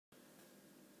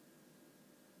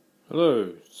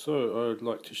Hello, so I'd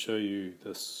like to show you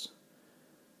this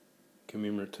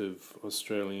commemorative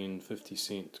Australian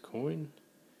 50-cent coin,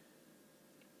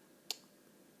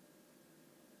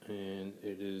 and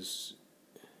it is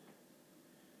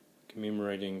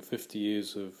commemorating 50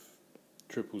 years of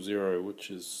 000, which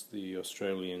is the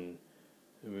Australian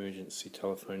emergency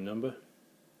telephone number.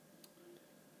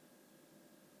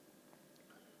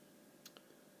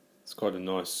 It's quite a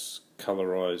nice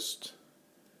colorized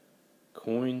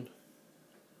coin,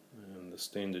 and the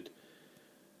standard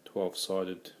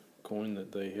 12-sided coin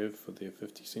that they have for their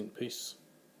 50-cent piece.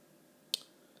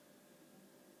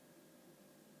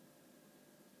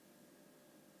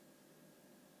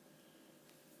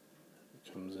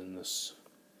 It comes in this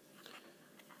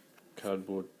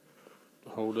cardboard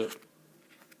holder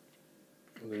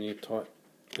with an airtight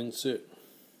insert.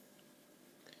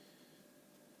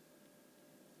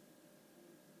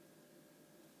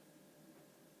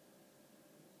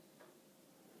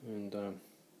 And I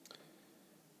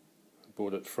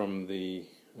bought it from the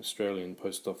Australian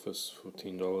post office for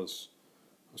 $10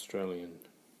 Australian.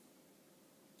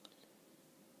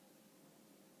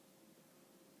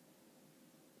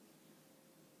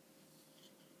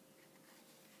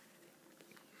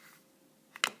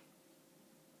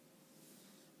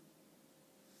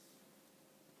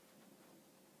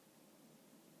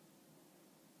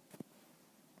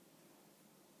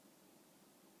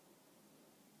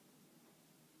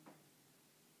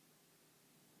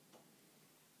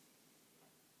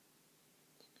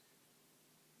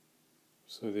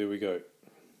 So there we go,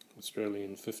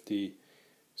 Australian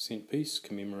 50-cent piece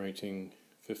commemorating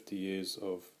 50 years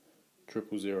of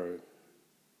 000.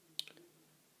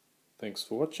 Thanks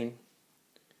for watching.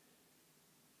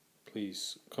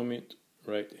 Please comment,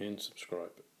 rate and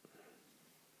subscribe.